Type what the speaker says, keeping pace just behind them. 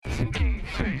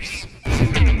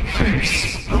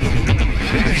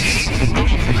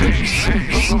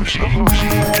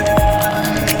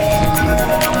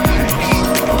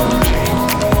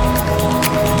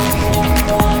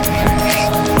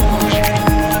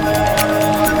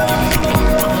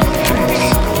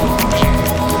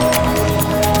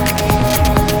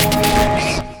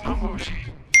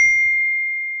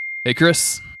Hey,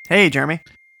 Chris. Hey, Jeremy.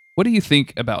 What do you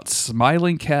think about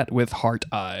smiling cat with heart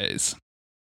eyes?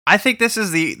 I think this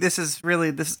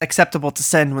is acceptable to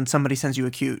send when somebody sends you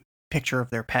a cute picture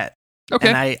of their pet. Okay.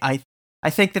 And I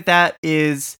think that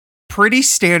is pretty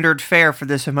standard fare for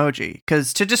this emoji,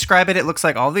 because to describe it, it looks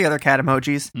like all the other cat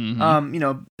emojis.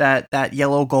 Mhm. That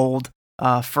yellow gold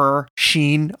fur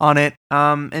sheen on it,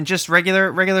 and just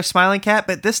regular smiling cat.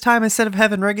 But this time, instead of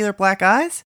having regular black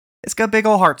eyes, it's got big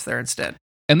old hearts there instead.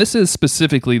 And this is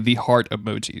specifically the heart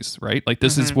emojis, right? Like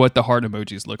this is what the heart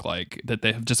emojis look like, that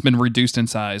they have just been reduced in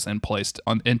size and placed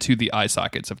into the eye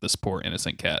sockets of this poor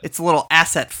innocent cat. It's a little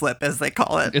asset flip, as they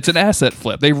call it. It's an asset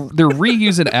flip. They're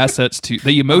reusing assets to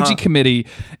the emoji committee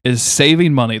is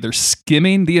saving money. They're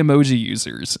skimming the emoji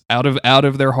users out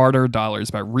of their hard-earned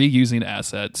dollars by reusing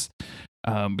assets,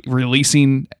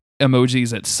 releasing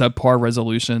emojis at subpar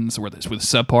resolutions with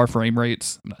subpar frame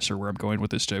rates. I'm not sure where I'm going with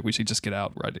this joke. We should just get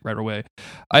out right away.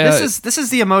 This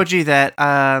is the emoji that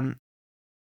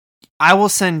I will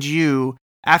send you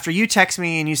after you text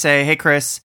me and you say, "Hey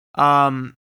Chris,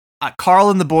 Carl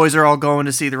and the boys are all going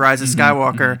to see The Rise of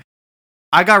Skywalker.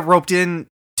 I got roped in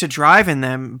to drive in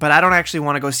them, but I don't actually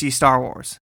want to go see Star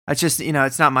Wars. It's just,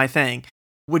 it's not my thing.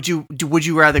 Would you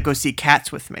rather go see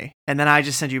Cats with me?" And then I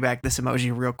just send you back this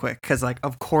emoji real quick, because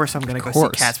of course I'm going to go see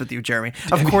Cats with you, Jeremy.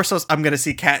 Of course I'm going to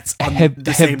see Cats on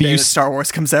the same day that Star Wars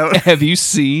comes out. Have you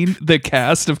seen the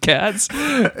cast of Cats?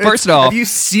 First off, have you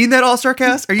seen that All-Star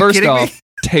cast? Are you kidding me?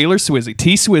 Taylor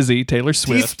Swizzy, Taylor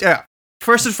Swift.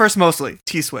 First mostly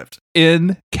T Swift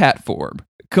in cat form,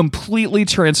 completely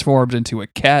transformed into a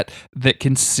cat that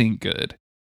can sing good.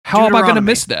 How am I going to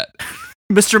miss that?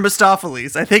 Mr.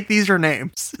 Mistopheles. I think these are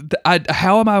names.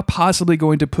 How am I possibly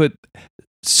going to put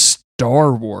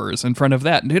Star Wars in front of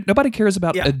that? Nobody cares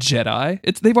about a Jedi.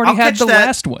 They've already had the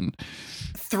last one.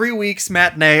 3 weeks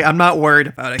matinee. I'm not worried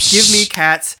about it. Give me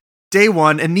Cats day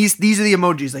one. And these are the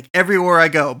emojis. Like everywhere I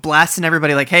go, blasting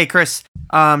everybody. Like, "Hey Chris,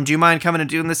 do you mind coming and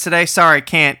doing this today? Sorry,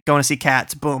 can't. Going to see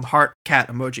Cats." Boom, heart cat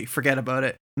emoji. Forget about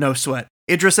it. No sweat.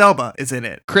 Idris Elba is in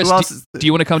it. Chris, do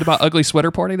you want to come to my ugly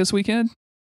sweater party this weekend?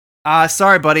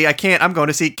 Sorry, buddy, I can't. I'm going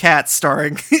to see Cats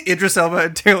starring Idris Elba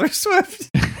and Taylor Swift.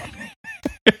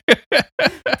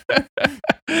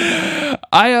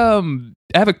 I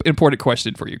have an important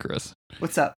question for you, Chris.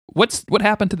 What's up? What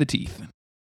happened to the teeth?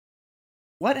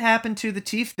 What happened to the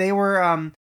teeth? They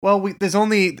were there's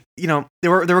only, there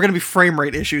were going to be frame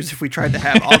rate issues if we tried to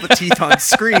have all the teeth on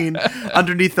screen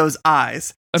underneath those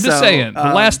eyes. I'm just saying,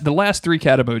 the last 3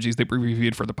 cat emojis that we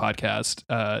reviewed for the podcast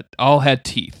all had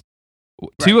teeth.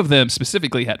 Right. 2 of them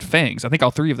specifically had fangs. I think all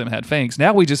 3 of them had fangs.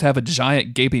 Now we just have a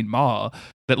giant gaping maw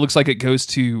that looks like it goes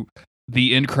to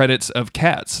the end credits of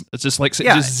Cats. It's just like it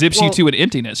just zips you to an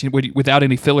emptiness without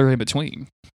any filler in between.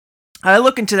 I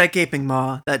look into that gaping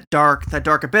maw, that dark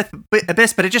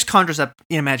abyss, but it just conjures up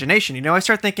in imagination. I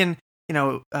start thinking,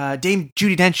 Dame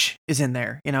Judi Dench is in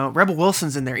there. Rebel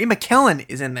Wilson's in there. Ian McKellen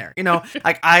is in there.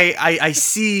 Like I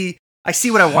see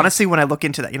what I want to see when I look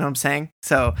into that. You know what I'm saying?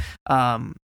 So,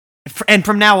 and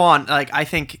from now on, like I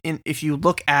think if you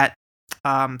look at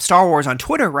Star Wars on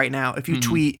Twitter right now, if you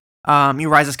tweet you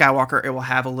Rise of Skywalker, it will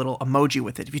have a little emoji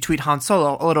with it. If you tweet Han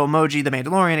Solo, a little emoji, The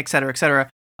Mandalorian, etc.,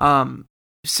 etc.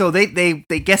 So they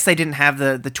guess they didn't have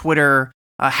the Twitter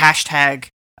hashtag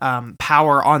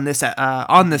power on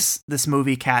this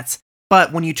movie Cats.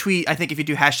 But when you tweet, I think if you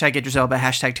do hashtag Idris Elba,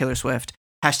 hashtag Taylor Swift,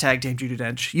 hashtag Dame Judi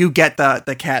Dench, you get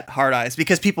the cat hard eyes,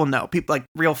 because people like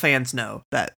real fans know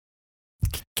that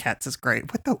Cats is great.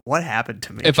 What happened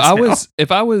to me? If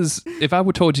I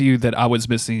would told you that I was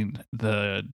missing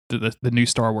the new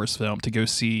Star Wars film to go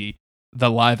see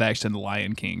the live action The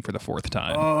Lion King for the 4th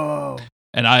time. Oh.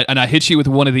 And I hit you with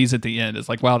one of these at the end. It's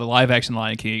like, wow, the live action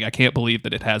Lion King. I can't believe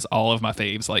that it has all of my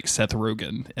faves like Seth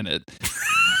Rogen in it.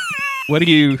 What's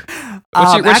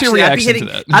your reaction to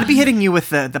that? I'd be hitting you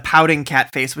with the pouting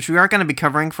cat face, which we aren't going to be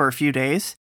covering for a few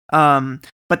days.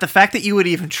 But the fact that you would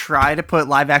even try to put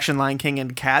live action Lion King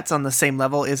and Cats on the same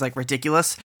level is like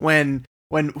ridiculous. Who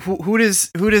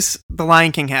does the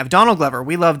Lion King have? Donald Glover.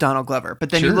 We love Donald Glover.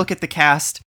 But then you look at the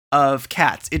cast of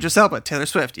Cats: Idris Elba, Taylor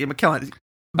Swift, Ian McKellen,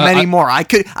 many more. I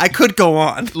could go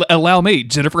on. Allow me: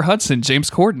 Jennifer Hudson, James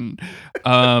Corden,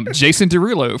 Jason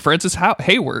Derulo, Francis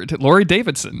Hayward, Laurie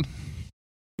Davidson.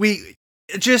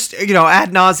 just,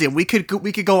 ad nauseum. We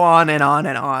could go on and on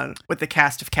and on with the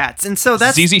cast of Cats, and so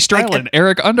that's ZZ Stradlin,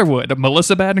 Eric Underwood,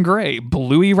 Melissa Baden Gray,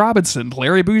 Bluey Robinson,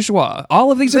 Larry Bourgeois.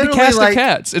 All of these are the cast of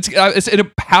Cats. It's in a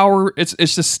power. It's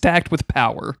just stacked with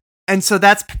power. And so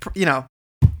that's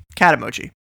cat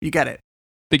emoji. You get it.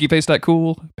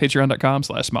 Thinkyface.cool,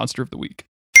 patreon.com/monster of the week.